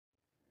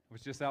I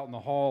was just out in the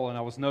hall and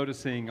I was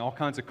noticing all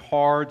kinds of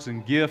cards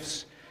and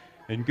gifts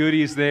and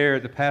goodies there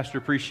at the pastor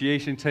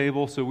appreciation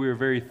table, so we were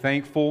very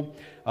thankful.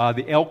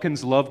 The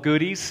Elkins love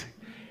goodies.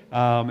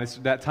 It's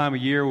that time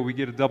of year where we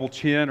get a double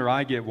chin, or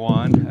I get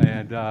one,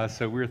 and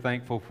so we're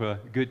thankful for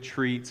good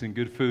treats and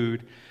good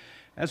food.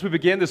 As we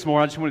begin this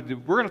morning,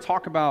 we're going to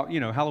talk about,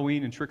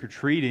 Halloween and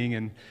trick-or-treating.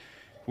 And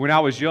when I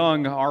was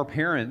young, our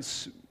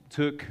parents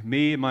took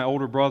me and my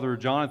older brother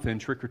Jonathan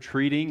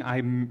trick-or-treating.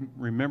 I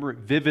remember it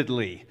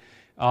vividly.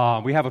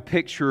 We have a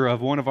picture of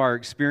one of our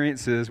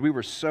experiences. We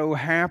were so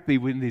happy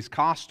with these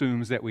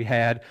costumes that we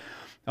had,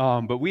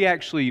 but we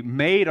actually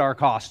made our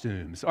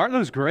costumes. Aren't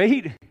those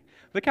great?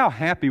 Look how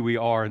happy we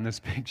are in this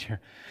picture.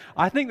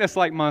 I think that's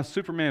like my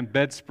Superman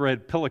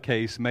bedspread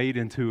pillowcase made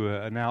into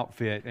an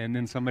outfit, and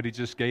then somebody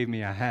just gave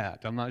me a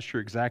hat. I'm not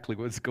sure exactly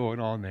what's going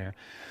on there.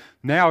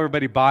 Now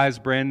everybody buys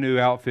brand new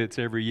outfits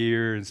every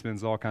year and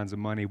spends all kinds of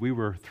money. We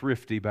were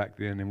thrifty back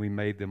then, and we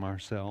made them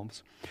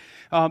ourselves.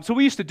 So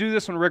we used to do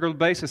this on a regular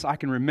basis. I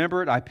can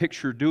remember it. I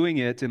picture doing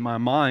it in my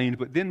mind.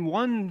 But then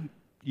one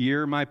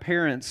year, my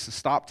parents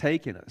stopped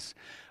taking us.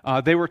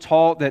 They were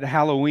taught that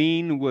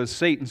Halloween was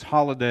Satan's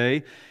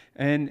holiday.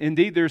 And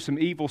indeed, there's some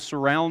evil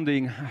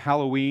surrounding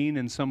Halloween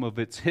and some of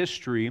its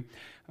history.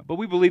 But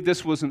we believe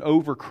this was an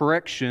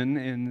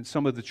overcorrection in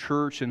some of the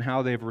church and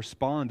how they've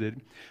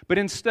responded. But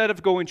instead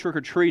of going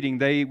trick-or-treating,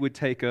 they would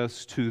take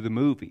us to the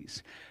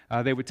movies.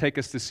 They would take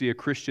us to see a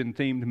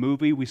Christian-themed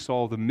movie. We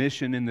saw The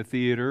Mission in the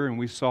theater, and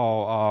we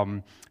saw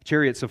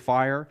Chariots of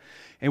Fire.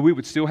 And we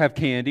would still have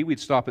candy. We'd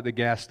stop at the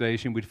gas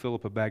station. We'd fill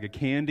up a bag of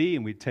candy,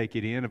 and we'd take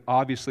it in.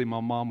 Obviously, my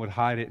mom would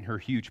hide it in her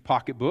huge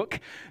pocketbook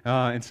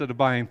instead of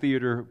buying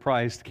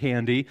theater-priced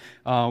candy.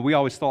 We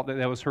always thought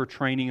that was her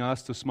training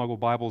us to smuggle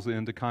Bibles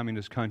into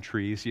communist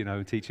countries,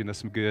 teaching us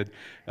some good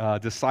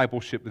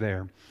discipleship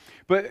there.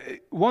 But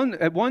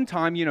at one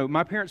time,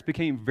 my parents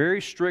became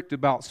very strict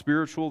about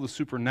the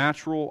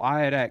supernatural.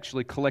 I had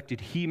actually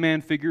collected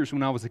He-Man figures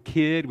when I was a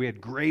kid. We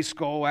had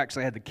Grayskull,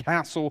 actually had the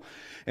castle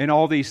and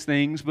all these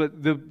things.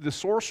 But the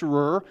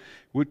sorcerer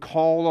would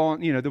call on,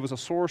 there was a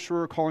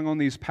sorcerer calling on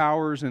these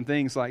powers and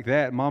things like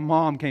that. My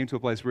mom came to a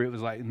place where it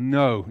was like,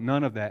 no,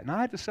 none of that. And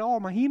I had to sell all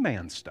my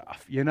He-Man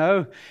stuff,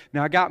 Now,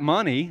 I got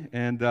money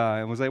and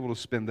was able to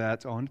spend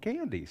that on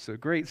candy. So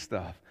great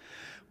stuff.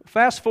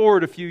 Fast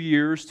forward a few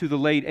years to the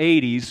late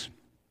 80s,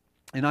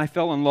 and I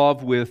fell in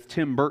love with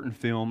Tim Burton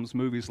films,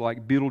 movies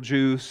like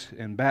Beetlejuice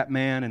and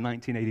Batman in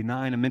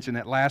 1989. I mentioned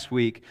that last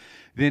week.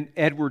 Then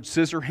Edward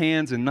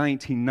Scissorhands in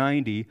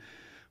 1990.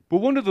 But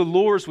one of the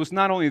lures was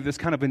not only this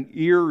kind of an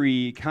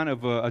eerie kind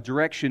of a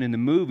direction in the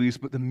movies,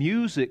 but the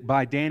music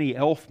by Danny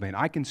Elfman.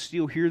 I can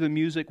still hear the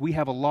music. We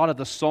have a lot of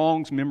the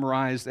songs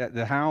memorized at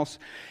the house.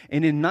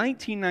 And in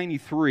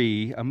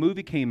 1993, a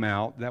movie came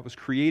out that was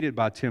created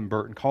by Tim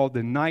Burton called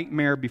The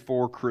Nightmare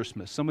Before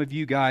Christmas. Some of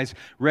you guys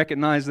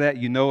recognize that.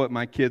 You know it.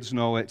 My kids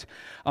know it.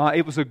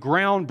 It was a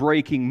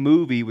groundbreaking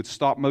movie with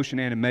stop-motion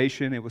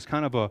animation. It was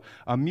kind of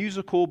a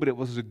musical, but it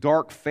was a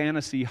dark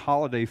fantasy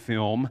holiday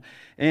film.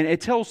 And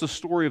it tells the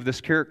story of this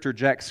character,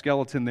 Jack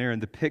Skellington, there in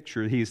the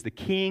picture. He's the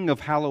king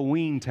of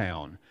Halloween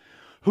Town,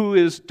 who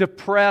is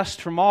depressed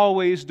from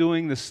always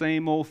doing the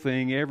same old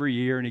thing every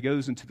year. And he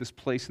goes into this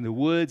place in the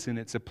woods, and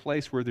it's a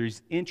place where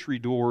there's entry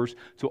doors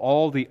to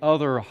all the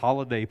other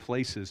holiday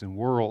places and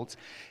worlds.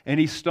 And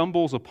he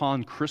stumbles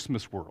upon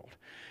Christmas World.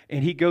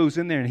 And he goes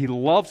in there and he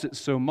loves it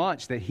so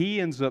much that he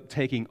ends up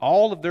taking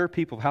all of their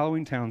people of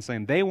Halloween Town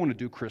saying they want to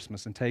do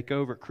Christmas and take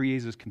over. It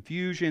creates this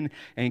confusion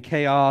and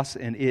chaos,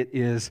 and it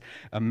is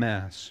a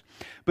mess.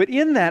 But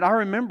in that, I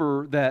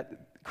remember that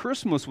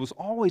Christmas was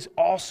always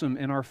awesome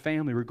in our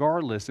family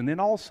regardless, and then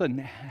all of a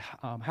sudden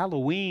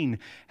Halloween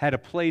had a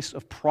place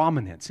of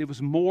prominence. It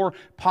was more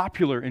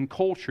popular in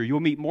culture. You'll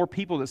meet more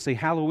people that say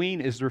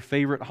Halloween is their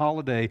favorite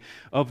holiday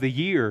of the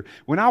year.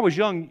 When I was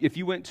young, if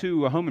you went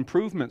to a home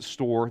improvement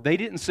store, they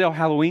didn't sell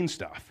Halloween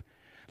stuff.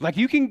 Like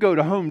you can go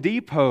to Home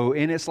Depot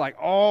and it's like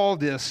all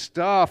this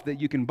stuff that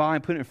you can buy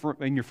and put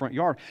in your front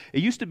yard.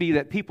 It used to be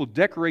that people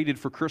decorated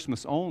for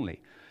Christmas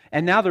only.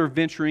 And now they're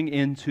venturing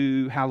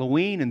into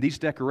Halloween and these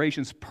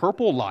decorations,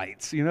 purple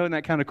lights, isn't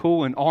that kind of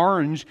cool? And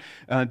orange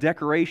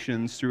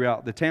decorations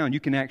throughout the town. You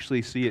can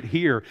actually see it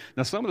here.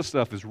 Now, some of the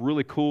stuff is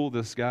really cool.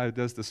 This guy who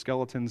does the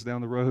skeletons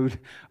down the road,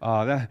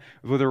 where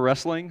they're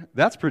wrestling,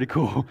 that's pretty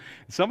cool.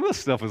 Some of the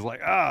stuff is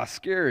like,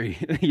 scary,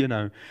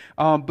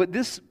 But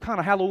this kind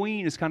of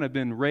Halloween has kind of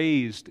been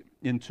raised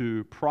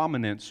into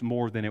prominence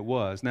more than it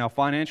was. Now,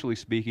 financially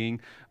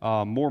speaking,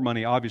 more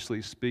money obviously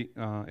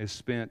is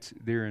spent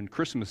during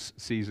Christmas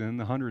season,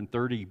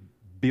 130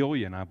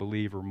 billion, I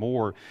believe, or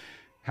more.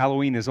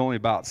 Halloween is only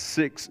about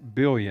 6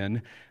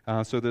 billion,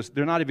 so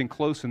they're not even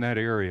close in that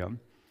area.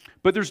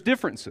 But there's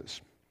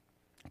differences.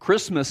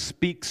 Christmas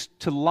speaks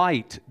to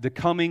light, the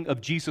coming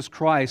of Jesus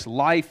Christ,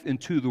 life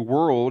into the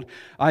world.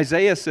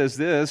 Isaiah says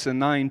this in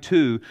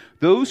 9:2,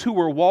 "Those who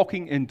were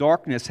walking in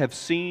darkness have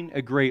seen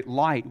a great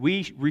light."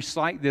 We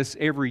recite this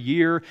every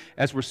year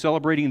as we're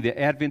celebrating the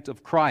advent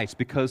of Christ,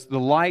 because the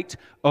light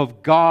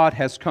of God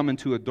has come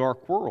into a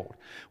dark world.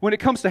 When it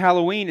comes to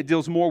Halloween, it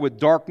deals more with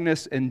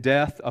darkness and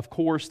death. Of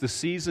course, the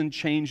season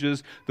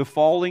changes, the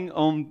falling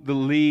on the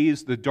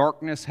leaves, the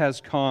darkness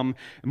has come,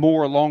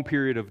 more a long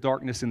period of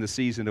darkness in the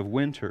season of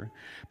winter.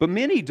 But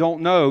many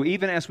don't know,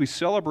 even as we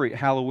celebrate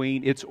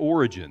Halloween, its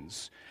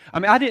origins. I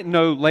mean, I didn't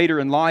know later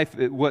in life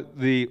what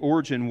the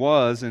origin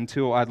was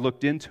until I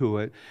looked into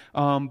it.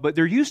 But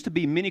there used to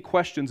be many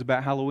questions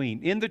about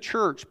Halloween. In the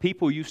church,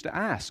 people used to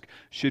ask,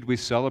 should we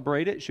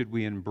celebrate it? Should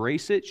we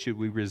embrace it? Should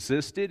we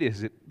resist it?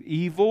 Is it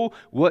evil?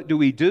 What do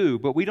we do?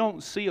 But we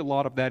don't see a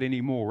lot of that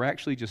anymore. We're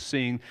actually just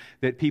seeing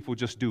that people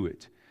just do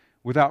it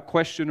without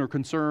question or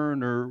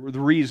concern or the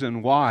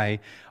reason why.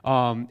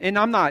 And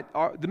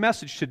the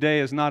message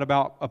today is not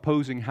about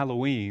opposing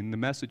Halloween. The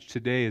message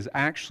today is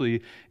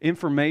actually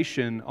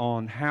information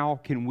on how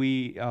can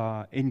we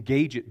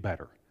engage it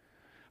better.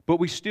 But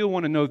we still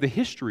want to know the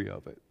history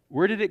of it.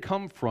 Where did it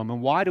come from,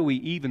 and why do we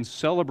even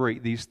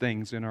celebrate these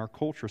things in our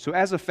culture? So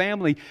as a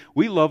family,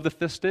 we love the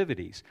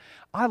festivities.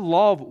 I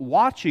love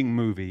watching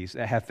movies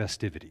that have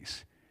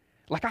festivities.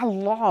 Like, I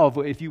love,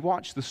 if you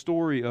watch the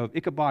story of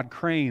Ichabod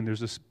Crane,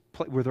 there's this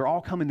where they're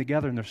all coming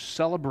together and they're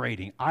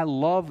celebrating. I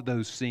love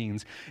those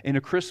scenes. In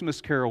A Christmas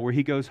Carol, where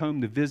he goes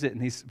home to visit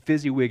and he's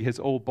Fezziwig, his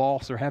old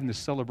boss, are having this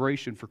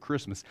celebration for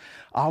Christmas.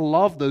 I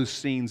love those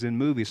scenes in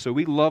movies. So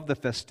we love the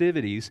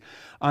festivities.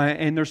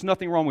 And there's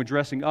nothing wrong with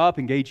dressing up,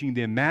 engaging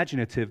the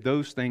imaginative.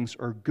 Those things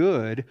are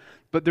good.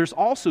 But there's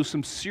also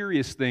some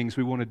serious things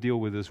we want to deal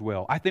with as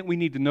well. I think we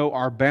need to know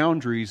our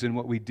boundaries in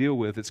what we deal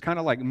with. It's kind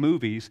of like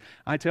movies.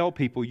 I tell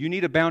people, you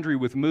need a boundary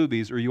with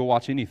movies or you'll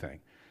watch anything.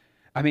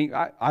 I mean,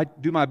 I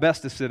do my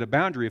best to set a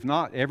boundary. If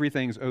not,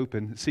 everything's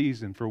open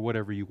season for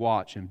whatever you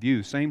watch and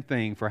view. Same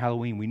thing for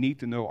Halloween. We need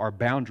to know our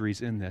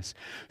boundaries in this.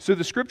 So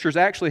the Scriptures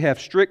actually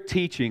have strict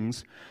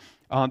teachings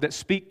that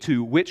speak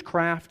to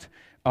witchcraft,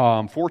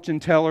 fortune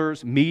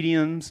tellers,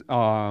 mediums.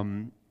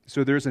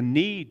 So there's a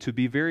need to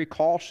be very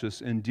cautious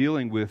in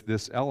dealing with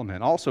this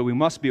element. Also, we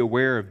must be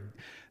aware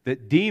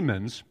that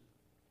demons,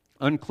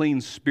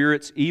 unclean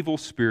spirits, evil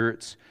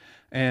spirits,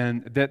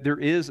 and that there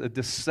is a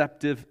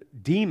deceptive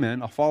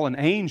demon, a fallen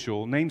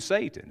angel named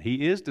Satan.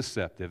 He is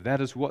deceptive.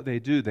 That is what they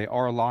do. They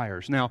are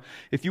liars. Now,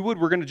 if you would,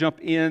 we're going to jump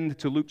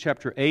into Luke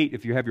chapter 8.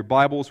 If you have your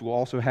Bibles, we'll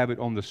also have it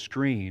on the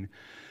screen.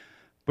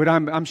 But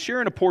I'm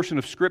sharing a portion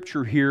of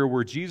Scripture here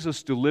where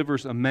Jesus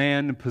delivers a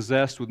man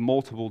possessed with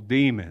multiple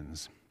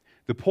demons.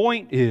 The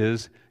point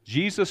is,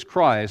 Jesus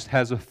Christ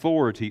has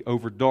authority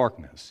over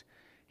darkness.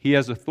 He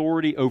has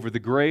authority over the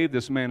grave.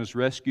 This man is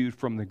rescued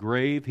from the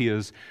grave. He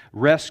is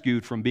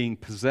rescued from being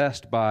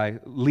possessed by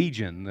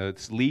legion,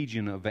 this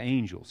legion of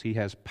angels. He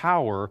has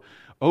power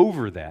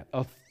over that,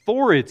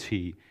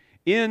 authority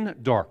in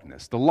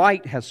darkness. The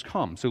light has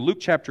come. So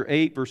Luke chapter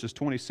 8, verses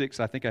 26,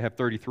 I think I have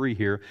 33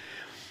 here.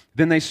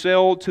 Then they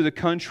sailed to the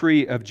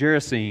country of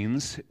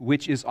Gerasenes,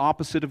 which is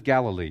opposite of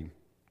Galilee.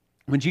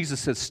 When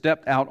Jesus had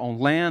stepped out on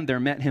land, there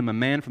met him a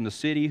man from the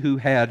city who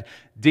had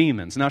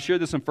demons. Now, I shared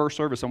this in first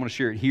service. I want to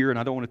share it here, and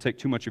I don't want to take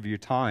too much of your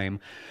time.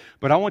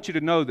 But I want you to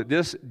know that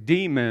this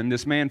demon,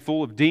 this man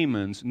full of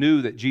demons,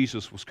 knew that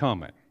Jesus was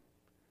coming.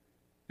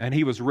 And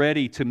he was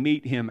ready to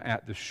meet him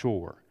at the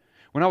shore.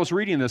 When I was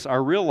reading this, I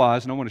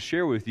realized, and I want to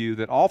share with you,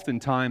 that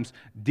oftentimes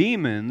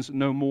demons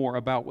know more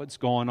about what's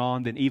going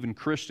on than even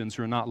Christians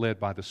who are not led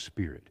by the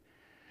Spirit.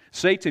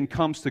 Satan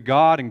comes to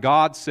God, and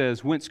God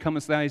says, "Whence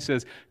comest thou?" He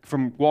says,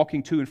 "From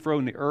walking to and fro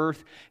in the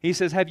earth." He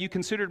says, "Have you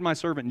considered my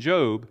servant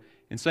Job?"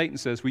 And Satan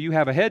says, "Well, you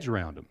have a hedge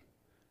around him."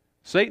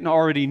 Satan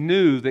already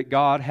knew that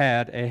God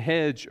had a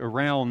hedge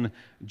around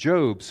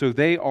Job, so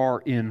they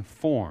are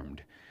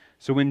informed.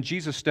 So when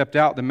Jesus stepped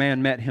out, the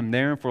man met him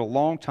there, and for a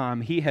long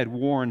time he had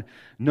worn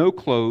no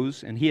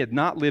clothes, and he had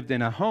not lived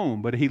in a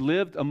home, but he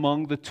lived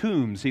among the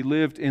tombs. He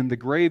lived in the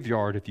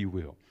graveyard, if you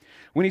will.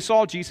 When he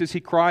saw Jesus, he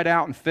cried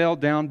out and fell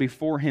down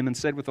before him and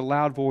said with a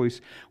loud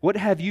voice, "What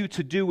have you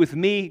to do with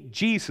me,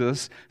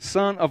 Jesus,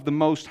 Son of the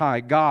Most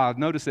High God?"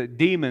 Notice that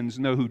demons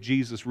know who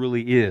Jesus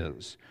really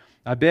is.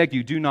 "I beg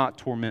you, do not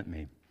torment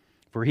me."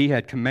 For he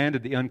had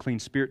commanded the unclean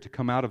spirit to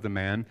come out of the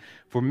man.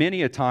 For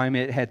many a time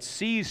it had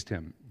seized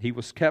him. He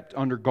was kept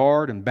under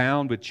guard and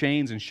bound with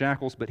chains and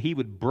shackles, but he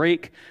would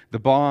break the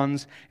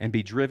bonds and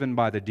be driven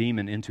by the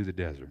demon into the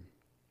desert.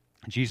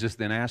 Jesus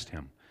then asked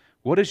him,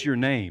 "What is your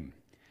name?"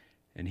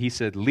 And he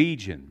said,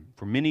 "Legion,"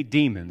 for many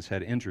demons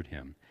had entered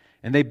him.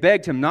 And they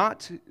begged him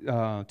not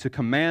to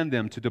command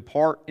them to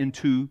depart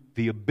into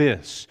the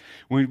abyss.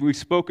 When we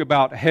spoke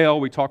about hell,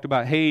 we talked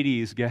about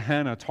Hades,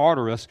 Gehenna,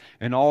 Tartarus,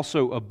 and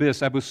also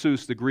abyss,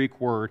 abyssus, the Greek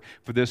word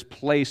for this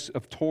place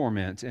of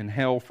torment and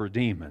hell for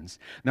demons.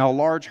 Now a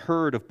large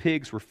herd of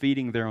pigs were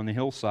feeding there on the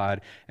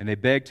hillside, and they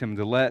begged him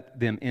to let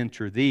them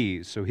enter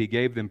these. So he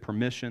gave them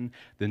permission.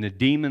 Then the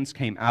demons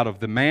came out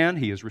of the man.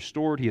 He is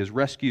restored, he is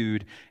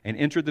rescued, and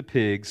entered the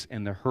pigs,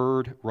 and the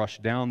herd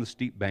rushed down the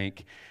steep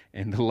bank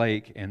in the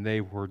lake, and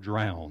they were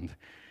drowned.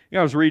 You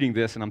know, I was reading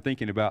this, and I'm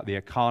thinking about the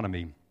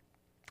economy.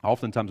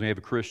 Oftentimes when you have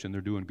a Christian, they're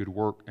doing good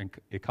work, and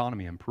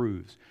economy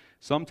improves.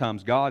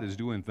 Sometimes God is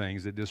doing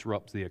things that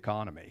disrupts the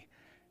economy.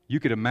 You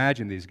could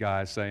imagine these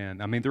guys saying,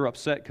 I mean, they're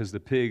upset because the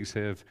pigs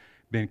have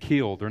been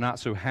killed. They're not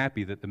so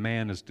happy that the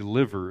man is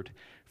delivered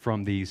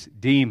from these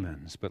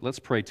demons. But let's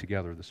pray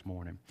together this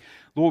morning.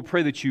 Lord,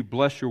 pray that you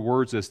bless your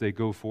words as they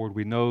go forward.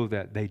 We know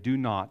that they do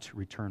not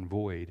return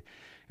void.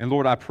 And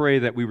Lord, I pray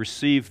that we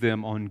receive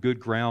them on good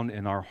ground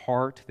in our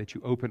heart, that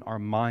you open our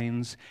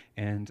minds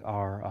and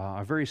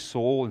our very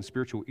soul and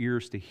spiritual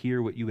ears to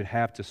hear what you would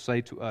have to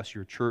say to us,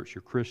 your church,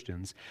 your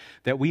Christians,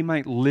 that we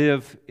might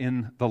live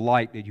in the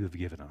light that you have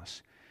given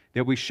us,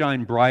 that we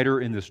shine brighter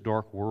in this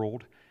dark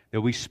world,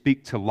 that we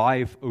speak to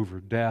life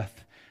over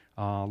death.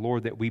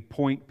 Lord, that we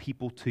point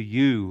people to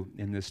you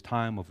in this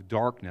time of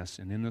darkness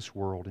and in this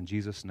world. In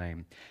Jesus'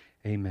 name,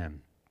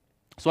 amen.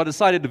 So I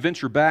decided to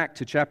venture back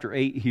to chapter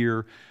 8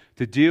 here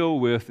to deal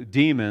with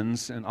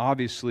demons and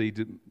obviously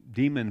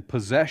demon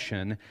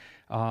possession,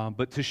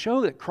 but to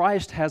show that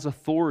Christ has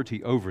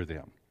authority over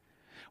them.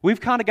 We've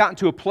kind of gotten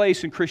to a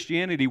place in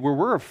Christianity where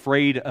we're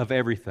afraid of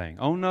everything.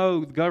 Oh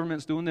no, the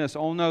government's doing this.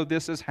 Oh no,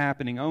 this is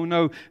happening. Oh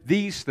no,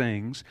 these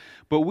things.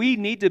 But we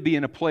need to be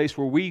in a place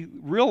where we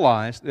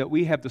realize that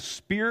we have the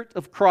Spirit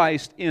of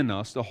Christ in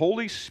us, the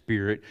Holy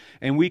Spirit,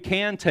 and we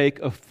can take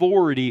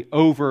authority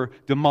over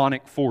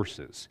demonic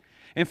forces.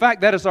 In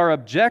fact, that is our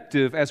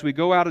objective as we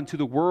go out into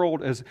the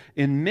world as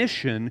in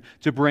mission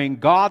to bring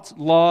God's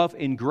love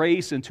and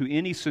grace into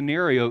any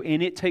scenario,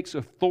 and it takes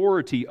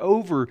authority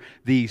over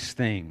these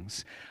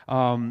things.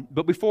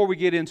 But before we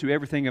get into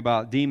everything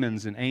about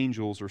demons and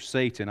angels or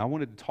Satan, I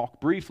wanted to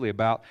talk briefly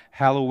about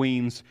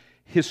Halloween's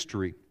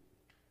history.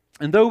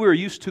 And though we're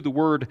used to the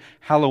word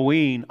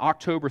Halloween,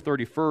 October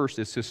 31st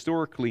is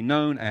historically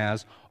known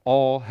as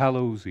All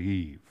Hallows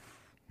Eve.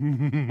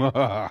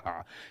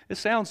 It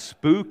sounds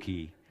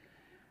spooky.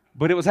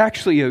 But it was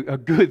actually a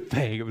good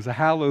thing. It was a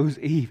Hallows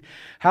Eve.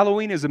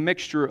 Halloween is a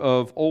mixture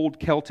of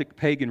old Celtic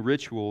pagan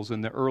rituals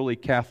in the early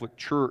Catholic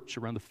Church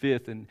around the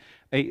 5th and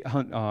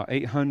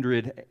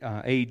 800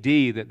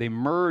 A.D. that they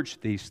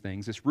merged these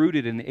things. It's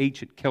rooted in the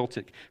ancient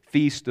Celtic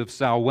feast of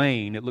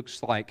Samhain. It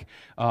looks like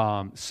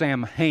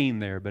Samhain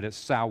there, but it's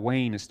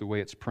Samhain is the way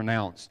it's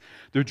pronounced.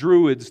 The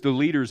Druids, the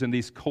leaders in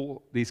these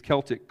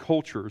Celtic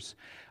cultures,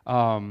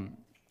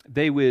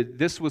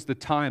 this was the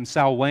time,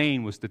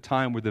 Samhain was the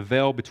time where the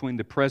veil between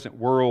the present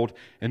world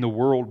and the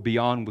world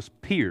beyond was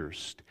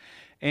pierced.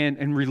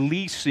 And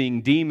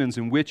releasing demons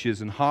and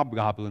witches and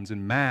hobgoblins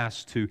en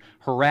masse to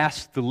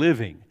harass the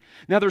living.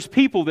 Now there's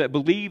people that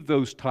believe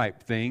those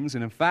type things,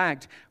 and in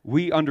fact,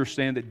 we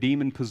understand that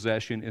demon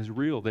possession is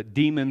real, that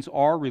demons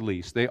are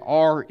released, they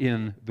are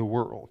in the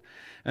world.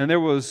 And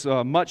there was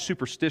much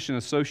superstition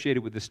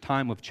associated with this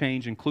time of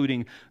change,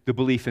 including the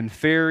belief in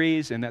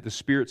fairies and that the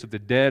spirits of the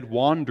dead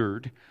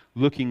wandered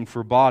looking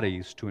for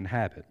bodies to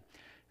inhabit.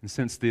 And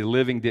since the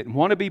living didn't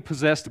want to be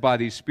possessed by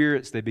these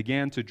spirits, they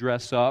began to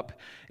dress up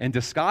and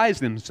disguise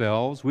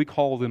themselves. We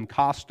call them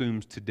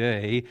costumes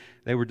today.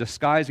 They were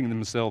disguising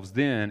themselves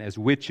then as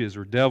witches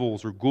or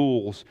devils or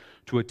ghouls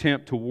to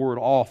attempt to ward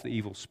off the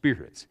evil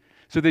spirits.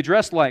 So they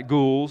dressed like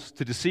ghouls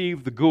to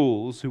deceive the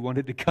ghouls who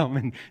wanted to come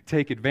and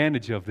take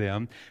advantage of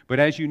them. But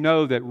as you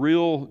know, that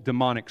real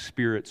demonic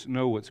spirits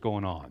know what's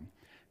going on.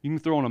 You can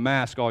throw on a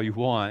mask all you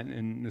want,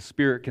 and the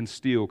spirit can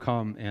still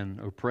come and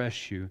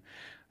oppress you.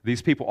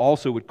 These people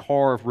also would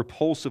carve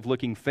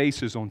repulsive-looking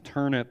faces on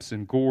turnips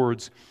and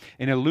gourds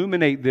and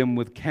illuminate them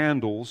with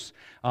candles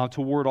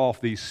to ward off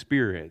these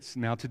spirits.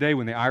 Now today,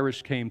 when the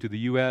Irish came to the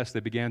U.S.,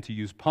 they began to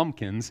use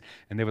pumpkins,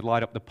 and they would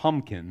light up the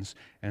pumpkins,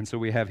 and so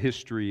we have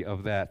history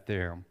of that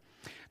there.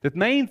 The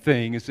main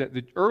thing is that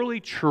the early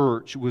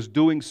church was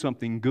doing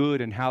something good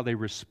in how they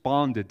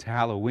responded to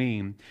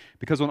Halloween,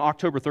 because on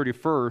October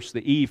 31st,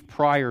 the eve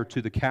prior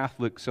to the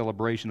Catholic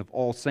celebration of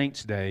All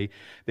Saints' Day,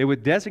 they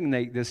would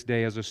designate this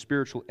day as a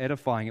spiritual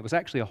edifying. It was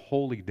actually a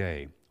holy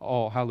day,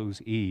 All Hallows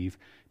Eve,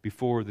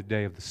 before the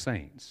Day of the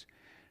Saints.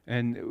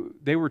 And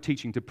they were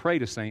teaching to pray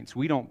to saints.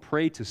 We don't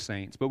pray to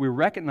saints, but we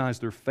recognize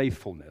their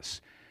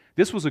faithfulness.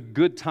 This was a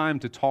good time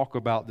to talk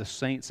about the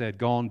saints that had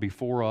gone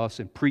before us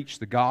and preached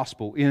the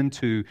gospel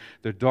into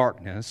the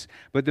darkness.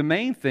 But the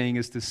main thing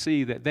is to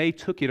see that they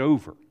took it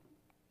over.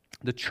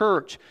 The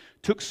church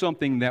took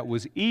something that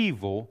was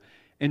evil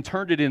and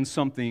turned it into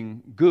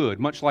something good,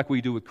 much like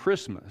we do with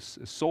Christmas.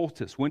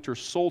 Solstice, winter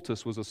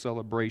solstice was a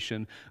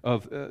celebration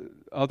of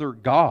other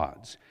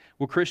gods.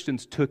 Well,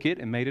 Christians took it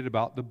and made it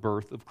about the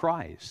birth of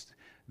Christ.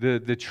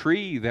 The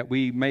tree that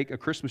we make, a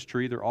Christmas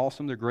tree, they're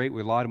awesome, they're great.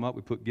 We light them up,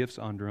 we put gifts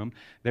under them.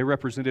 They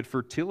represented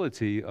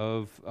fertility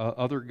of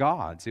other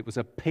gods. It was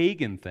a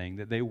pagan thing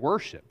that they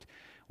worshipped.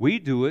 We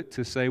do it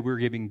to say we're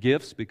giving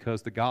gifts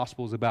because the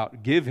gospel is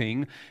about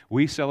giving.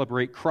 We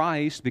celebrate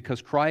Christ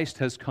because Christ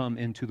has come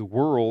into the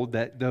world,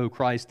 that though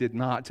Christ did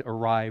not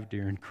arrive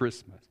during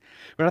Christmas.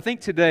 But I think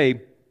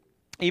today,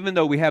 even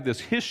though we have this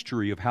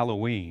history of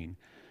Halloween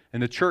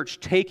and the church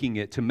taking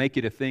it to make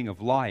it a thing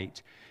of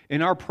light,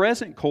 in our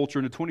present culture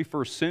in the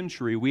 21st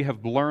century, we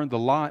have blurred the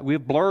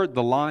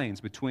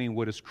lines between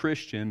what is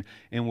Christian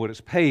and what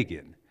is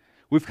pagan.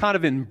 We've kind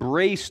of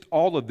embraced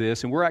all of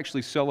this, and we're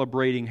actually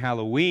celebrating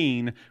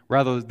Halloween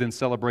rather than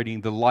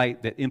celebrating the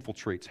light that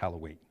infiltrates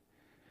Halloween.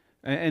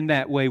 And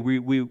that way,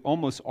 we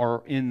almost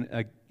are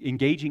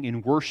engaging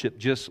in worship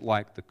just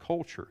like the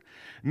culture.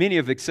 Many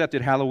have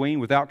accepted Halloween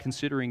without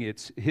considering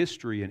its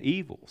history and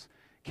evils.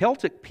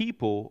 Celtic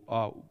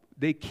people,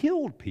 they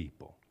killed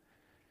people.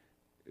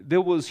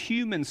 There was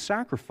human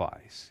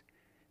sacrifice.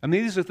 I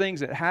mean, these are things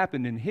that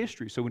happened in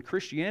history. So when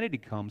Christianity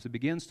comes, it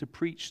begins to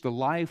preach the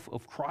life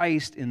of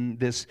Christ in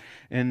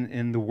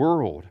the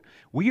world.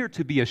 We are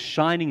to be a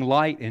shining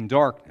light in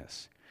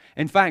darkness.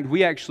 In fact,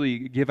 we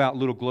actually give out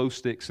little glow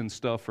sticks and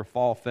stuff for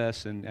Fall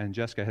Fest, and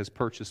Jessica has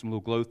purchased some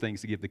little glow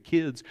things to give the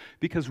kids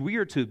because we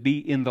are to be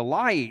in the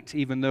light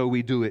even though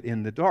we do it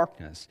in the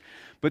darkness.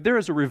 But there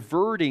is a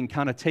reverting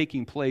kind of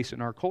taking place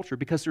in our culture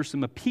because there's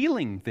some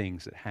appealing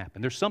things that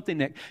happen. There's something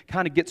that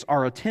kind of gets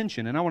our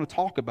attention, and I want to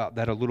talk about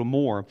that a little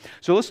more.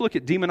 So let's look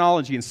at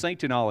demonology and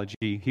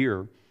Satanology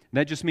here.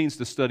 That just means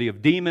the study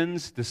of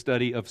demons, the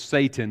study of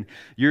Satan.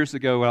 Years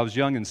ago, when I was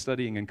young and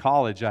studying in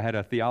college, I had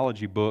a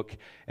theology book,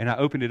 and I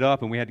opened it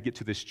up, and we had to get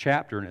to this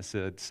chapter, and it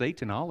said,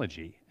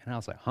 Satanology. And I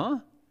was like, huh?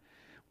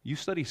 You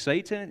study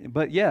Satan?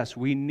 But yes,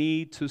 we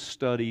need to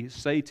study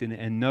Satan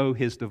and know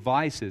his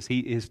devices. He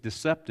is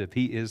deceptive.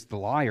 He is the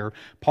liar.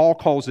 Paul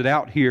calls it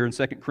out here in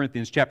 2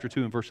 Corinthians chapter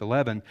 2 and verse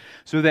 11,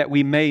 so that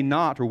we may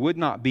not or would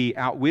not be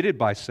outwitted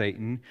by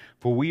Satan,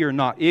 for we are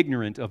not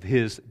ignorant of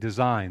his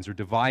designs or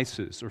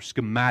devices, or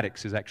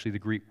schematics is actually the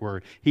Greek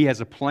word. He has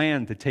a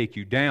plan to take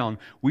you down.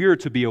 We are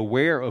to be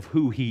aware of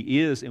who he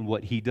is and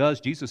what he does.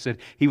 Jesus said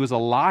he was a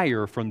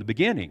liar from the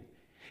beginning.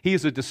 He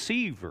is a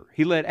deceiver.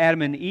 He led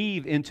Adam and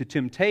Eve into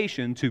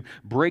temptation to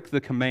break the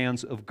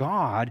commands of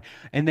God.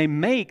 And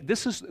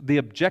this is the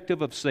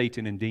objective of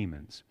Satan and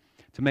demons,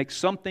 to make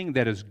something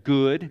that is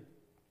good,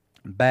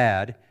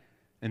 bad,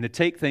 and to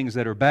take things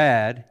that are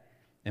bad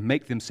and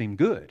make them seem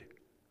good.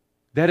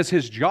 That is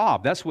his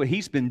job. That's what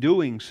he's been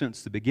doing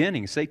since the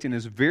beginning. Satan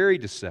is very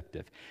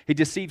deceptive. He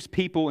deceives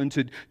people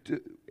into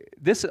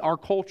this. Our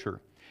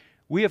culture,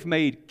 we have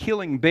made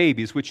killing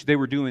babies, which they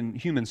were doing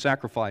human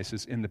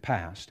sacrifices in the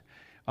past.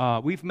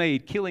 We've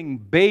made killing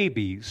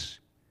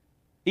babies,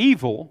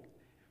 evil,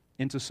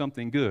 into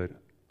something good,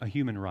 a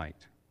human right.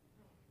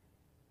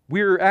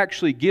 We're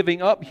actually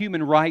giving up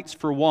human rights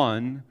for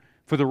one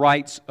for the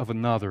rights of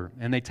another,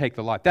 and they take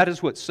the life. That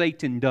is what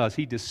Satan does.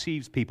 He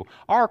deceives people.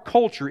 Our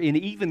culture, and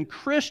even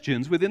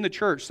Christians within the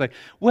church, say,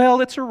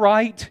 well, it's a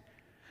right.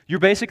 You're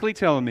basically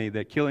telling me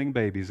that killing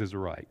babies is a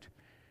right.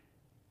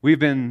 We've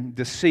been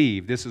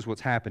deceived. This is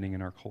what's happening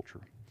in our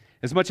culture.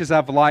 As much as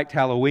I've liked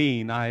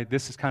Halloween,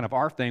 this is kind of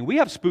our thing. We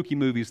have spooky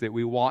movies that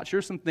we watch.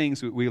 There's some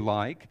things that we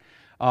like.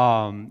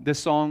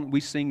 We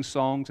sing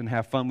songs and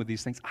have fun with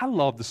these things. I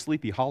love the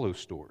Sleepy Hollow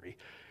story.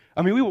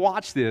 I mean, we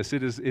watch this.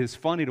 It is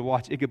funny to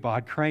watch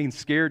Ichabod Crane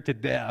scared to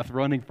death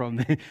running from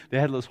the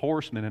Headless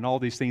Horseman and all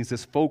these things,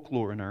 this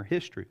folklore in our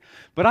history.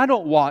 But I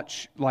don't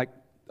watch like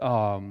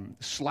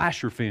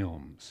slasher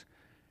films.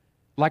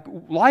 Like,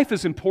 life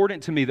is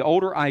important to me. The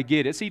older I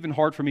get, it's even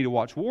hard for me to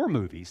watch war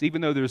movies.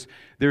 Even though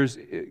there's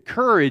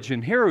courage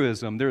and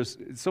heroism, there's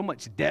so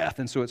much death,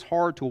 and so it's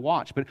hard to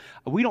watch. But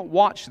we don't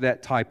watch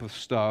that type of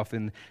stuff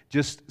and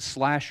just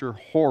slasher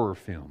horror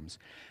films.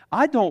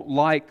 I don't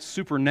like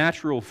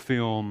supernatural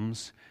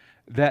films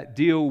that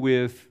deal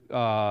with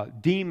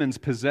demons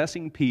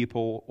possessing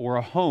people or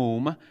a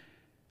home.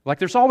 Like,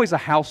 there's always a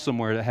house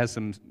somewhere that has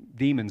some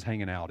demons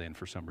hanging out in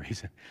for some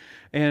reason.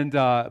 And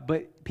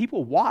but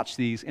people watch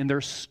these and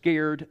they're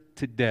scared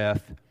to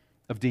death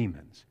of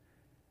demons.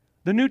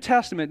 The New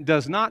Testament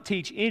does not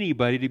teach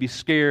anybody to be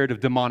scared of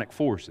demonic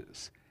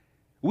forces.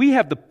 We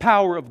have the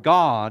power of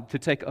God to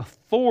take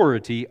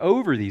authority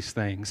over these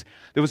things.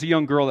 There was a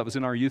young girl that was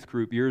in our youth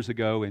group years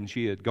ago, and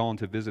she had gone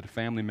to visit a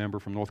family member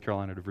from North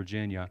Carolina to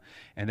Virginia,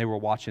 and they were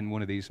watching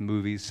one of these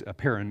movies, a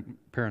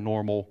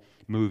paranormal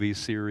movie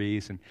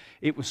series, and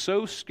it was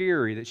so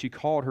scary that she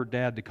called her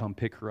dad to come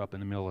pick her up in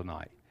the middle of the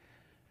night.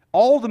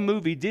 All the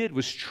movie did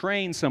was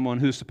train someone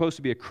who's supposed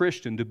to be a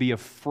Christian to be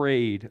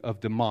afraid of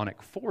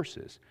demonic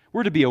forces.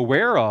 We're to be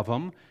aware of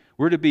them.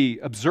 We're to be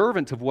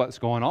observant of what's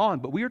going on,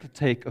 but we are to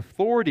take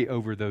authority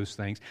over those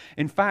things.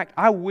 In fact,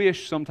 I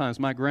wish sometimes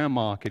my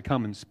grandma could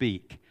come and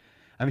speak.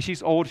 I mean,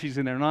 she's old, she's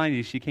in her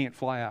 90s, she can't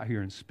fly out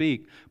here and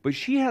speak, but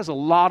she has a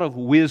lot of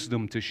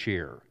wisdom to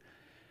share.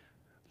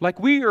 Like,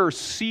 we are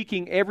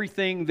seeking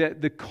everything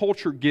that the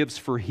culture gives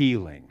for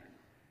healing.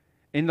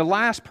 And the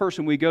last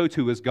person we go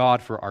to is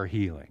God for our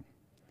healing.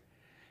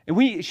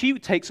 And she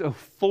takes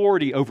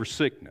authority over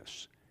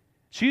sickness.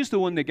 She's the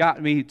one that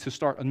got me to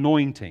start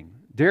anointing.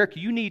 Derek,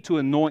 you need to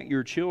anoint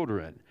your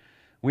children.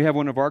 We have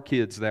one of our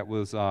kids that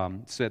was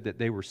said that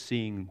they were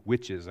seeing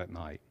witches at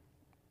night.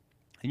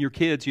 And your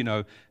kids, you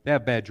know, they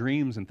have bad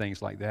dreams and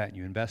things like that. And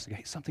you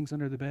investigate, something's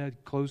under the bed,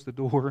 close the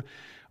door.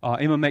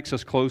 Emma makes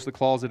us close the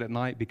closet at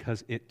night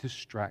because it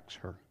distracts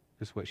her,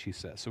 is what she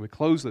says. So we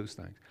close those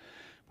things.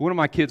 But one of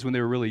my kids, when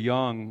they were really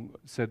young,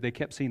 said they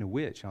kept seeing a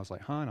witch. And I was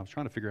like, hon, I was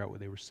trying to figure out what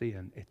they were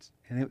seeing.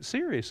 And it was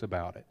serious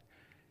about it.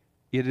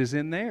 It is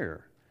in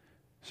there.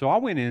 So I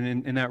went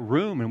in that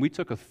room and we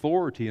took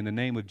authority in the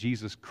name of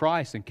Jesus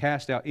Christ and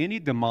cast out any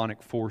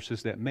demonic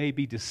forces that may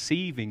be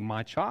deceiving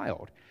my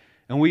child.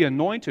 And we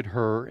anointed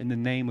her in the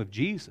name of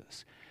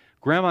Jesus.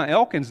 Grandma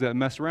Elkins doesn't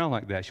mess around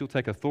like that. She'll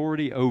take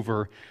authority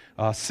over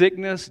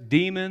sickness,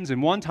 demons.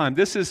 And one time,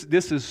 this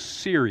is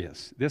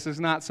serious. This is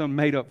not some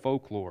made-up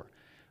folklore.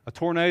 A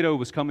tornado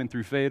was coming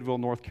through Fayetteville,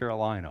 North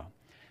Carolina,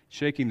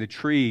 shaking the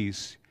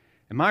trees.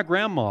 And my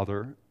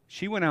grandmother,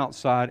 she went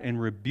outside and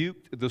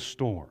rebuked the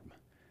storm.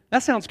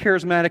 That sounds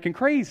charismatic and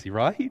crazy,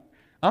 right?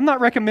 I'm not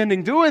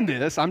recommending doing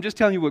this. I'm just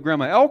telling you what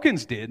Grandma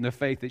Elkins did and the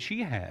faith that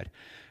she had.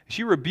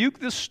 She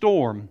rebuked this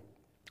storm.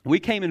 We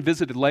came and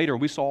visited later,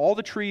 and we saw all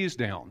the trees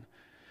down.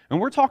 And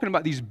we're talking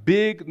about these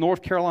big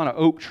North Carolina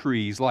oak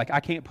trees, like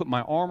I can't put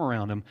my arm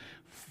around them.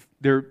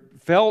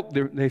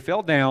 They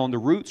fell down, the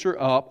roots are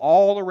up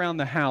all around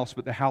the house,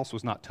 but the house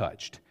was not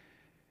touched.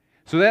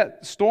 So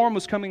that storm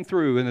was coming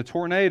through in a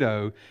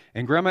tornado,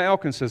 and Grandma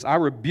Elkins says, I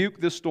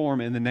rebuke this storm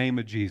in the name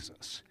of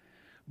Jesus.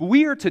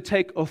 We are to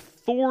take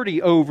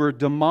authority over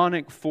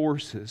demonic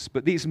forces,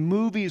 but these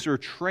movies are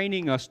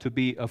training us to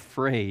be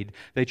afraid.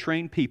 They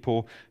train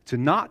people to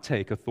not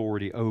take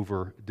authority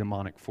over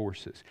demonic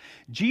forces.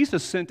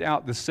 Jesus sent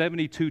out the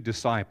 72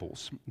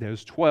 disciples. There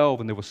was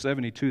 12 and there was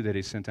 72 that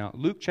he sent out.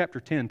 Luke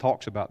chapter 10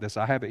 talks about this.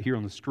 I have it here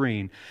on the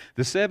screen.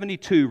 The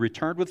 72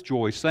 returned with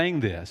joy, saying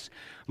this,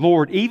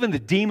 Lord, even the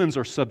demons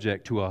are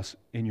subject to us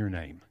in your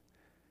name.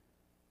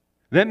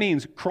 That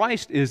means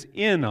Christ is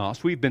in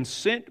us. We've been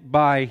sent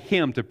by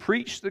Him to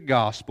preach the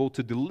gospel,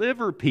 to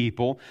deliver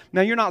people.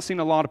 Now, you're not seeing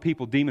a lot of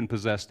people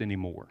demon-possessed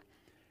anymore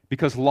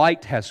because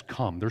light has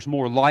come. There's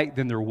more light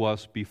than there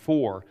was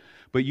before.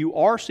 But you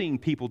are seeing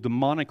people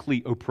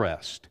demonically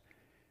oppressed.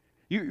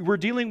 We're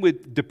dealing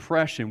with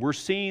depression. We're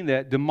seeing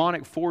that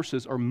demonic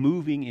forces are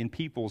moving in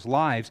people's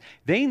lives.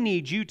 They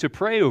need you to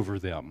pray over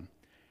them.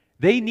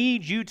 They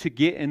need you to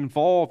get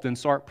involved and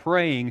start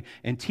praying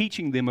and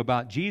teaching them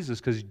about Jesus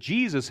because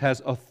Jesus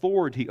has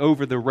authority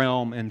over the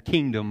realm and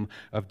kingdom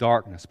of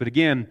darkness. But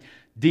again,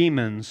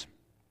 demons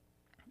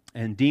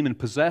and demon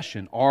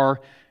possession are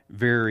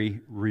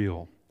very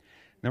real.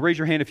 Now raise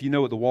your hand if you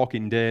know what The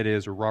Walking Dead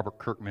is, or Robert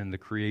Kirkman, the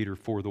creator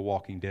for The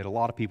Walking Dead. A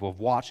lot of people have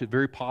watched it,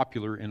 very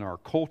popular in our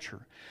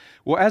culture.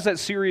 Well, as that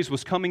series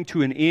was coming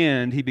to an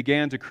end, he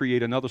began to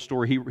create another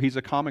story. He's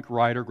a comic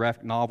writer,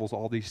 graphic novels,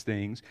 all these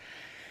things.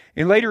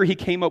 And later he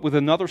came up with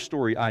another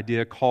story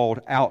idea called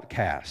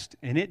Outcast,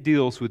 and it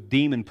deals with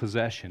demon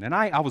possession. And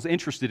I was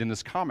interested in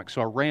this comic,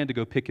 so I ran to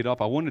go pick it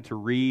up. I wanted to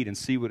read and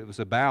see what it was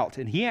about.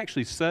 And he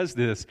actually says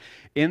this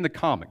in the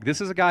comic.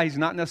 This is a guy, he's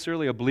not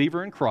necessarily a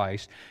believer in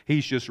Christ.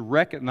 He just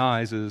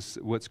recognizes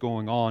what's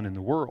going on in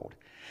the world.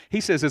 He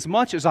says, as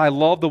much as I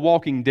love The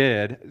Walking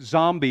Dead,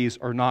 zombies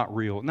are not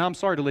real. Now, I'm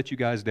sorry to let you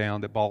guys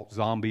down that bought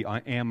zombie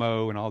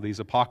ammo and all these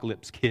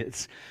apocalypse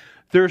kits.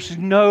 There's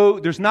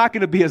not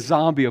going to be a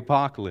zombie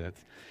apocalypse.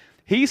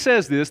 He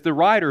says this, the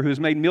writer who's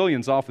made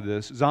millions off of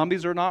this,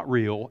 zombies are not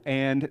real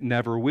and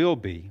never will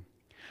be.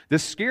 The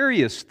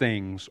scariest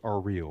things are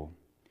real.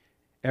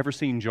 Ever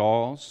seen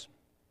Jaws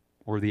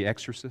or The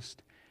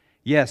Exorcist?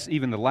 Yes,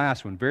 even the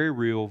last one, very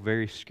real,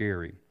 very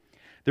scary.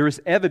 There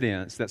is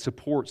evidence that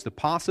supports the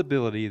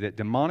possibility that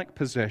demonic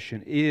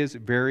possession is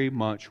very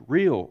much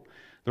real.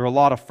 There are a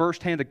lot of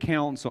first-hand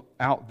accounts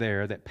out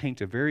there that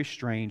paint a very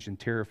strange and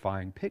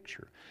terrifying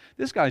picture.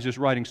 This guy's just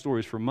writing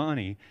stories for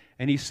money,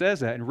 and he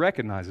says that and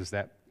recognizes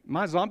that.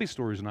 My zombie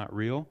story is not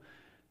real,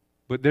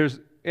 but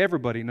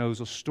everybody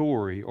knows a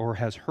story or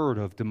has heard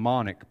of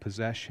demonic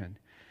possession.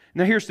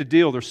 Now here's the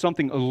deal. There's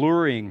something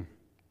alluring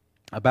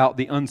about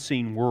the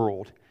unseen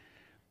world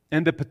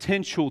and the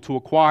potential to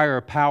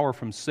acquire power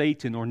from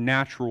Satan or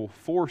natural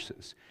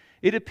forces.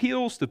 It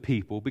appeals to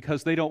people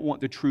because they don't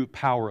want the true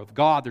power of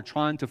God. They're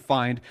trying to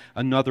find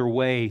another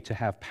way to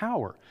have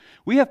power.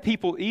 We have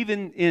people,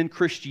 even in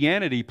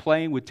Christianity,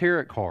 playing with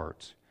tarot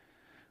cards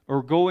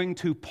or going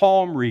to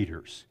palm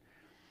readers.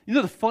 You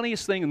know, the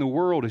funniest thing in the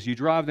world is you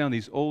drive down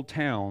these old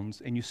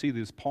towns and you see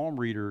these palm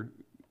reader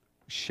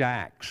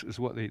shacks,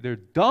 they're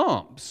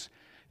dumps.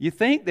 You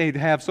think they'd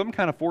have some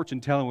kind of fortune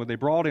telling where they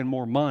brought in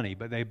more money,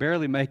 but they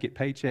barely make it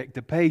paycheck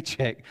to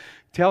paycheck,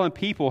 telling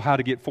people how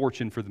to get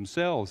fortune for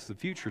themselves, the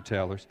future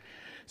tellers.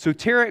 So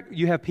tarot,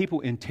 you have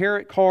people in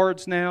tarot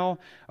cards now.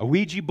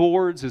 Ouija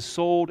boards is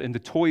sold in the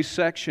toy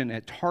section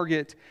at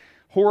Target.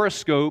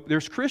 Horoscope,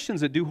 there's Christians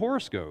that do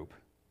horoscope.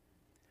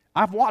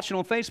 I've watched it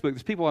on Facebook.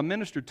 There's people I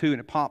ministered to, and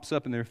it pops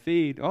up in their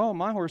feed. Oh,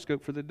 my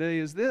horoscope for the day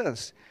is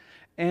this.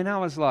 And I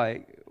was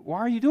like, why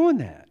are you doing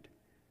that?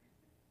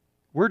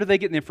 Where do they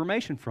get the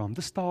information from?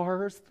 The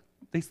stars.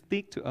 They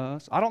speak to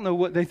us. I don't know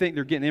what they think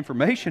they're getting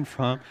information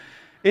from.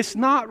 It's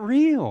not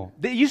real.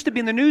 It used to be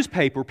in the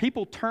newspaper.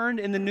 People turned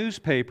in the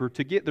newspaper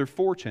to get their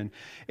fortune.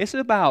 It's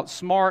about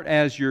smart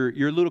as your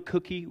little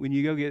cookie when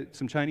you go get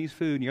some Chinese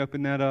food and you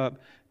open that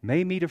up.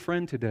 May meet a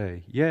friend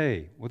today.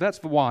 Yay. Well,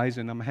 that's wise,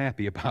 and I'm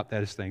happy about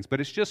those things. But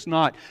it's just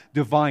not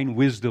divine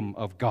wisdom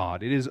of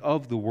God. It is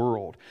of the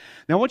world.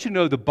 Now, I want you to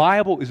know the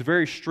Bible is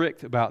very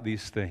strict about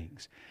these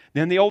things.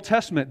 Now, in the Old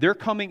Testament, they're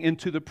coming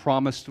into the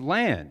promised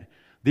land.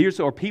 These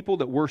are people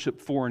that worship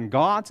foreign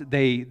gods.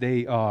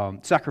 They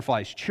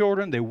sacrifice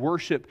children. They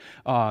worship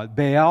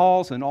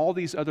Baals and all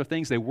these other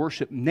things. They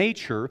worship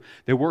nature.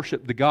 They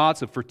worship the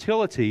gods of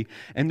fertility.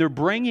 And they're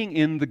bringing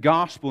in the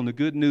gospel and the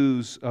good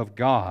news of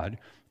God.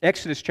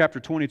 Exodus chapter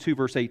 22,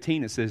 verse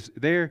 18, it says,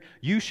 there,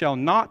 you shall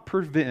not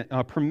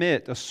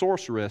permit a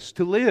sorceress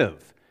to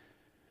live.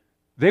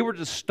 They were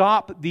to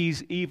stop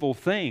these evil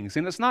things.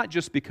 And it's not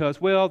just because,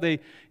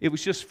 it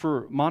was just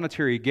for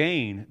monetary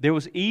gain. There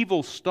was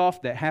evil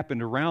stuff that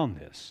happened around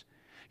this.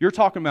 You're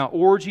talking about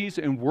orgies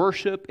and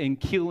worship and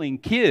killing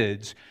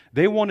kids.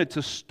 They wanted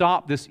to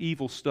stop this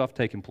evil stuff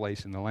taking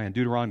place in the land.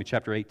 Deuteronomy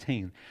chapter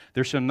 18.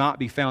 There shall not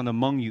be found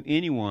among you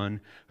anyone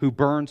who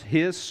burns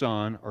his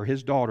son or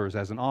his daughters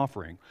as an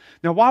offering.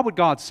 Now, why would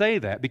God say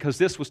that? Because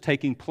this was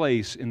taking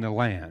place in the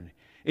land.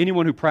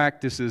 Anyone who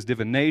practices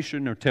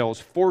divination or tells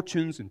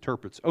fortunes,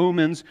 interprets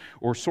omens,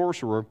 or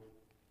sorcerer,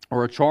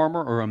 or a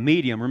charmer, or a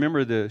medium.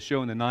 Remember the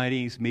show in the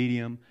 90s,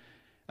 Medium?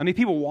 I mean,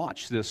 people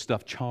watch this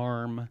stuff,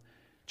 Charmed,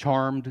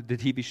 the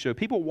TV show.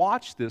 People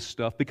watch this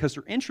stuff because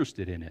they're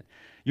interested in it.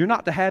 You're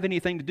not to have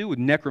anything to do with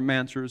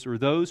necromancers or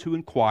those who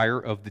inquire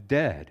of the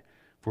dead.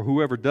 For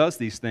whoever does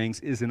these things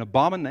is an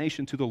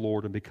abomination to the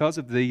Lord, and because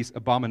of these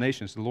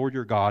abominations, the Lord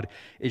your God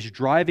is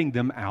driving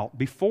them out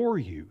before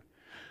you.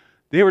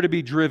 They were to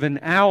be driven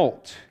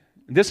out.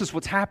 This is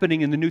what's happening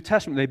in the New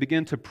Testament. They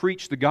begin to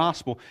preach the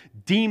gospel.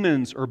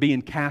 Demons are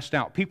being cast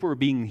out. People are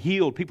being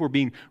healed. People are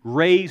being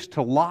raised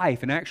to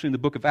life. And actually in the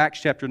book of Acts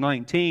chapter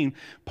 19,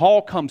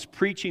 Paul comes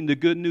preaching the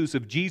good news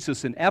of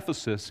Jesus in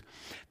Ephesus.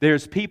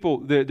 There's people,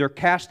 they're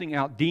casting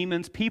out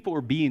demons. People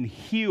are being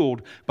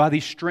healed by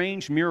these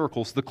strange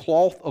miracles. The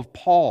cloth of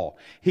Paul.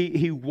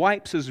 He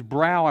wipes his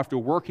brow after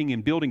working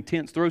and building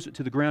tents, throws it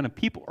to the ground, and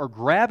people are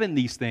grabbing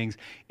these things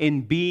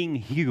and being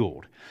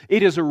healed.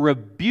 It is a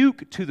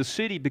rebuke to the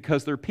city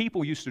because their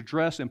people used to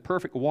dress in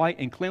perfect white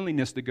and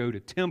cleanliness to go to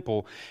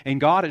temple.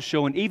 And God is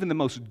showing even the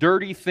most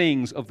dirty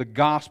things of the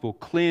gospel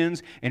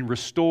cleanse and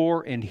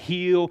restore and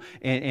heal,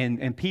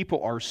 and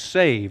people are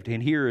saved.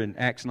 And here in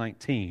Acts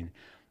 19,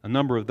 a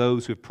number of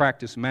those who have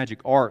practiced magic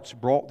arts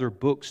brought their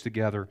books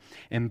together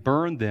and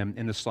burned them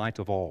in the sight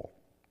of all.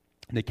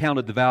 And they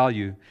counted the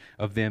value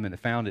of them, and they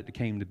found it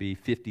came to be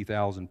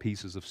 50,000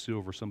 pieces of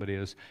silver. Somebody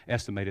has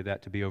estimated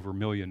that to be over $1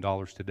 million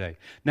today.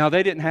 Now,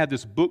 they didn't have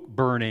this book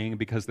burning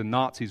because the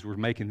Nazis were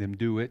making them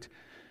do it,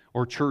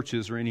 or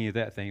churches or any of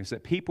that thing. It's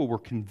that people were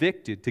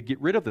convicted to get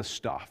rid of this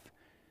stuff.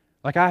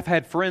 Like I've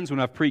had friends when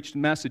I've preached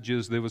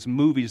messages, there was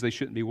movies they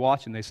shouldn't be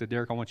watching. They said,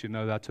 Derek, I want you to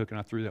know that I took and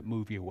I threw that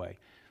movie away.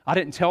 I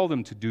didn't tell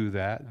them to do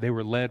that. They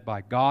were led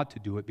by God to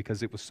do it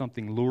because it was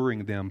something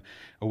luring them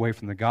away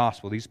from the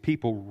gospel. These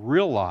people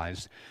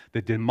realized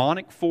the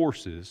demonic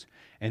forces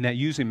and that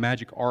using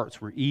magic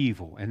arts were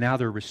evil, and now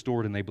they're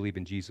restored and they believe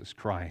in Jesus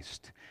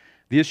Christ.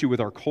 The issue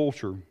with our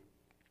culture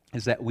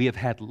is that we have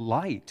had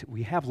light.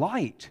 We have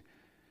light,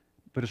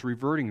 but it's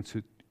reverting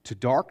to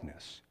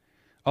darkness.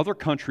 Other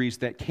countries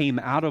that came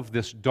out of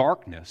this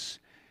darkness,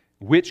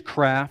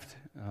 witchcraft,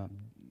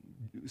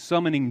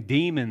 summoning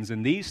demons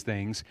and these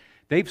things,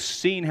 they've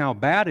seen how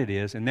bad it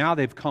is, and now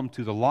they've come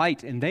to the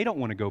light, and they don't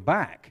want to go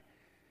back.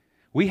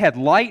 We had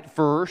light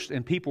first,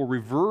 and people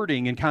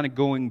reverting and kind of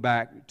going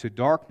back to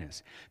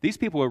darkness. These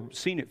people have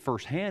seen it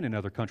firsthand in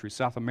other countries,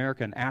 South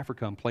America and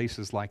Africa and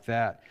places like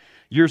that.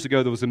 Years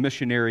ago, there was a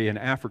missionary in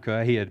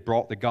Africa. He had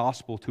brought the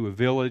gospel to a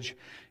village,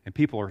 and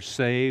people are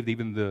saved,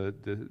 even the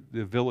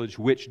village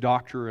witch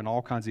doctor and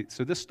all kinds of...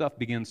 So this stuff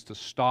begins to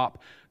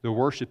stop the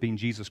worshiping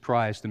Jesus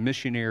Christ. The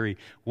missionary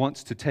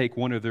wants to take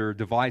one of their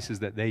devices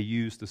that they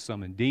use to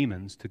summon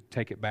demons to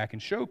take it back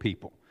and show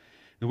people.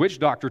 The witch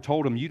doctor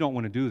told him, you don't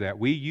want to do that.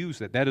 We use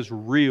that. That is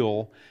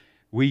real.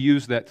 We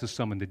use that to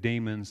summon the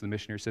demons. The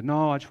missionary said,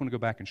 no, I just want to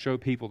go back and show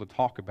people to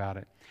talk about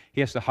it.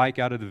 He has to hike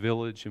out of the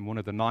village, and one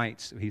of the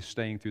nights, he's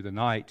staying through the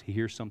night, he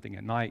hears something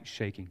at night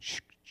shaking.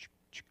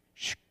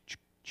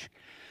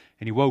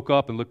 And he woke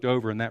up and looked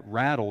over, and that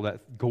rattle,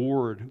 that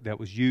gourd that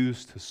was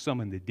used to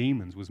summon the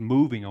demons was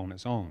moving on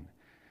its own.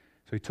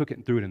 So he took it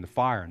and threw it in the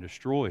fire and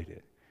destroyed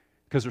it.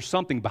 Because there's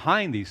something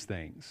behind these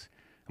things.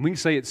 And we can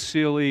say it's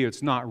silly,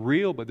 it's not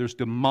real, but there's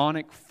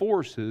demonic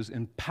forces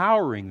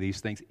empowering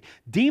these things.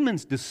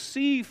 Demons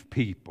deceive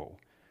people.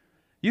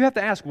 You have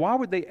to ask, why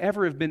would they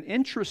ever have been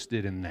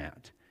interested in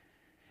that?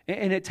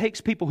 And it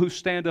takes people who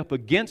stand up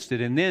against it,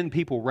 and then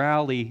people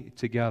rally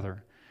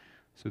together.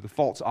 So the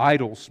false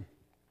idols,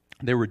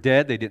 they were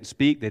dead, they didn't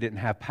speak, they didn't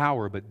have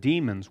power, but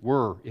demons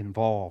were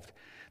involved.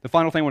 The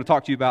final thing I want to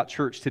talk to you about,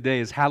 church, today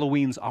is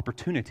Halloween's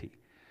opportunity.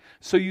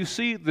 So you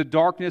see the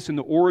darkness and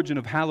the origin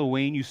of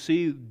Halloween. You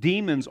see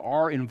demons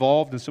are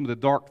involved in some of the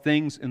dark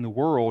things in the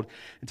world.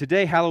 And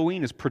today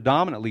Halloween is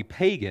predominantly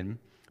pagan,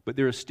 but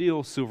there is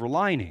still silver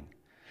lining.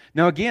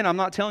 Now again, I'm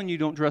not telling you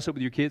don't dress up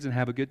with your kids and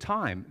have a good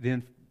time.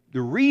 Then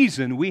the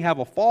reason we have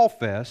a fall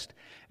fest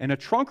and a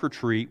trunk or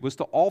treat was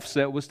to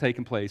offset what's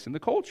taking place in the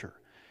culture.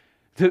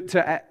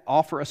 To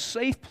offer a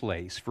safe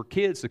place for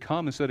kids to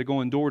come instead of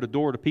going door to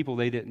door to people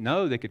they didn't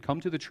know. They could come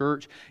to the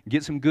church and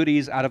get some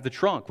goodies out of the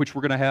trunk, which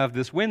we're going to have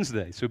this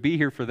Wednesday. So be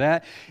here for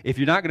that. If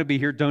you're not going to be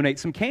here, donate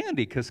some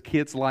candy because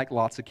kids like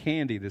lots of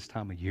candy this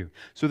time of year.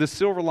 So the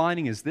silver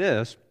lining is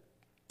this.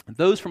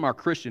 Those from our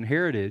Christian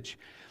heritage,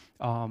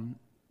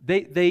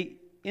 they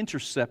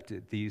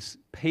intercepted these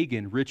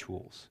pagan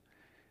rituals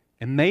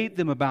and made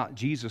them about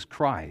Jesus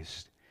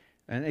Christ.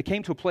 And it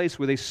came to a place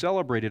where they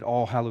celebrated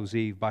All Hallows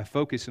Eve by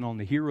focusing on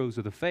the heroes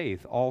of the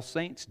faith, All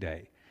Saints'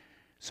 Day.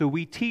 So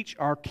we teach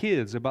our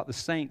kids about the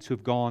saints who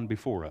have gone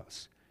before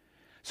us.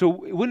 So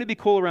wouldn't it be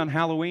cool around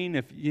Halloween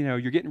if you're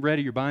getting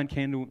ready, you're buying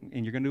candy,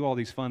 and you're going to do all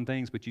these fun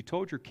things, but you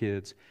told your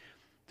kids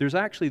there's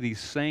actually these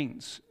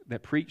saints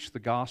that preach the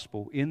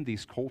gospel in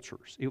these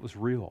cultures. It was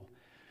real.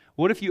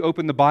 What if you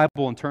open the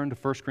Bible and turn to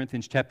 1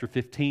 Corinthians chapter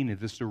 15, and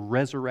this is a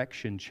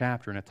resurrection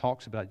chapter, and it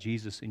talks about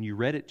Jesus, and you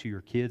read it to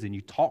your kids, and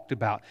you talked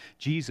about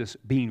Jesus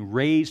being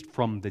raised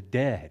from the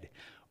dead,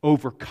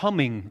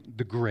 overcoming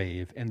the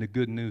grave, and the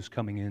good news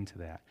coming into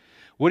that?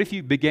 What if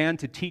you began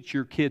to teach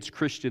your kids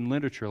Christian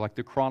literature, like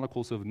the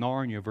Chronicles of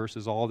Narnia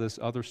versus all this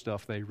other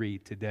stuff they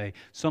read today?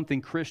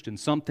 Something Christian,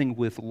 something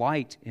with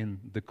light in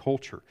the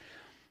culture.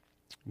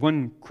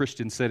 One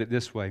Christian said it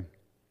this way,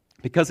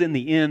 because in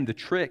the end, the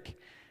trick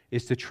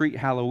is to treat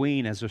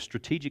Halloween as a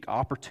strategic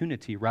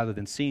opportunity rather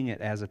than seeing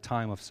it as a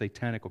time of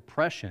satanic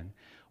oppression,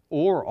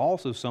 or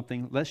also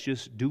something, let's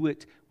just do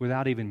it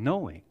without even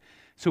knowing.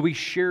 So we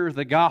share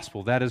the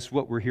gospel. That is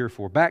what we're here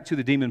for. Back to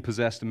the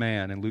demon-possessed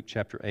man in Luke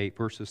chapter 8,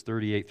 verses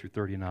 38 through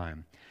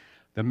 39.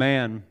 The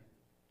man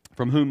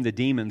from whom the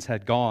demons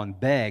had gone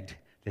begged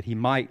that he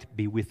might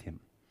be with him.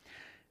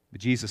 But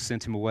Jesus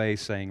sent him away,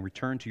 saying,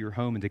 "Return to your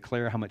home and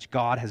declare how much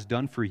God has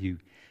done for you."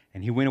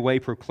 And he went away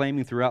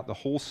proclaiming throughout the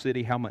whole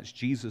city how much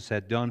Jesus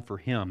had done for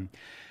him.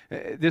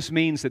 This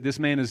means that this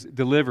man is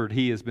delivered.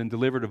 He has been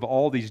delivered of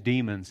all these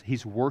demons.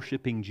 He's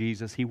worshiping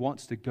Jesus. He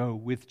wants to go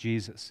with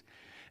Jesus.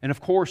 And of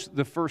course,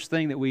 the first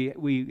thing that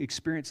we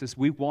experience is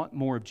we want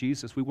more of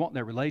Jesus. We want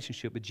that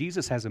relationship. But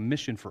Jesus has a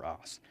mission for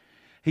us.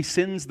 He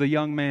sends the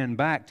young man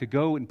back to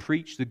go and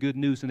preach the good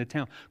news in the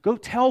town. Go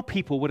tell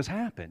people what has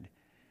happened.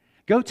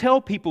 Go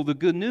tell people the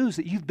good news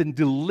that you've been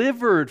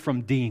delivered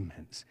from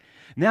demons.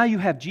 Now you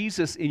have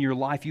Jesus in your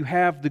life. You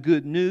have the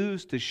good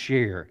news to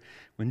share.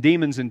 When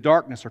demons and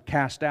darkness are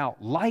cast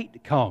out,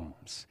 light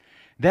comes.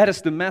 That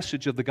is the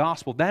message of the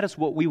gospel. That is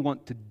what we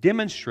want to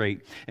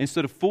demonstrate.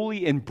 Instead of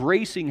fully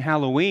embracing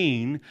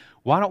Halloween,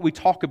 why don't we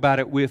talk about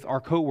it with our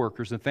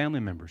coworkers and family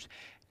members?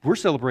 We're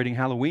celebrating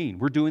Halloween.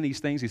 We're doing these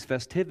things, these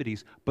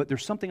festivities, but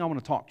there's something I want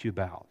to talk to you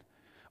about.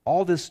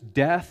 All this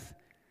death,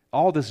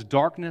 all this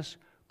darkness,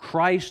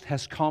 Christ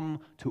has come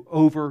to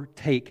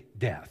overtake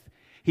death.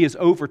 He has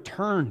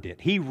overturned it.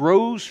 He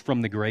rose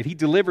from the grave. He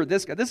delivered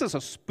this guy. This is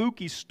a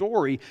spooky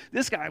story.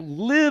 This guy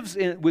lives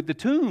with the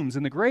tombs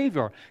in the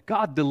graveyard.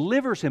 God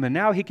delivers him, and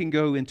now he can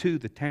go into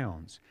the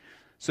towns.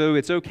 So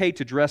it's okay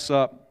to dress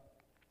up,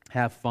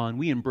 have fun.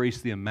 We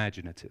embrace the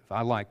imaginative.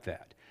 I like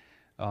that.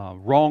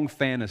 Wrong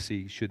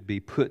fantasy should be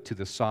put to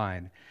the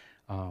side.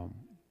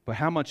 But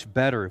how much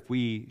better if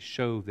we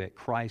show that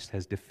Christ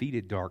has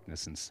defeated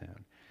darkness and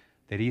sin,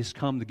 that He has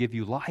come to give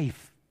you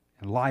life,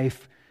 and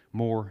life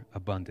more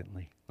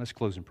abundantly. Let's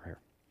close in prayer.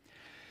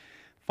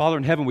 Father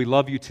in heaven, we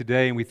love you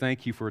today, and we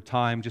thank you for a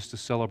time just to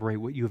celebrate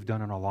what you have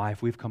done in our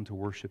life. We've come to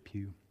worship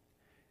you.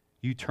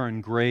 You turn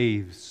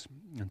graves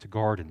into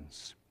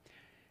gardens.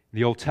 In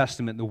the Old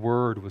Testament, the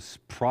word was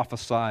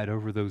prophesied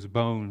over those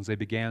bones. They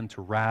began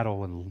to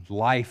rattle, and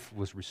life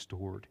was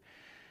restored.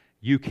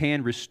 You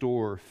can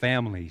restore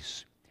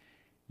families.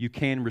 You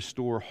can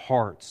restore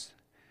hearts.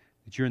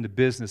 That you're in the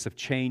business of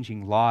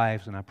changing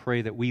lives, and I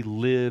pray that we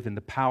live in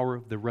the power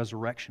of the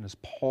resurrection. As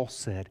Paul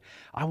said,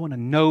 I want to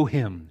know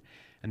Him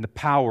and the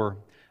power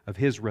of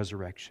His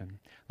resurrection.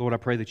 Lord, I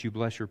pray that you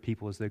bless your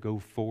people as they go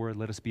forward.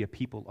 Let us be a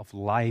people of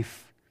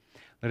life.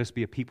 Let us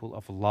be a people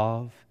of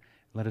love.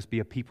 Let us be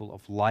a people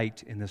of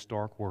light in this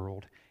dark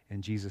world.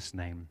 In Jesus'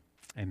 name,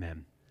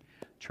 amen.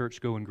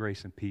 Church, go in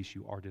grace and peace.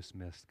 You are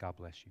dismissed. God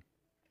bless you.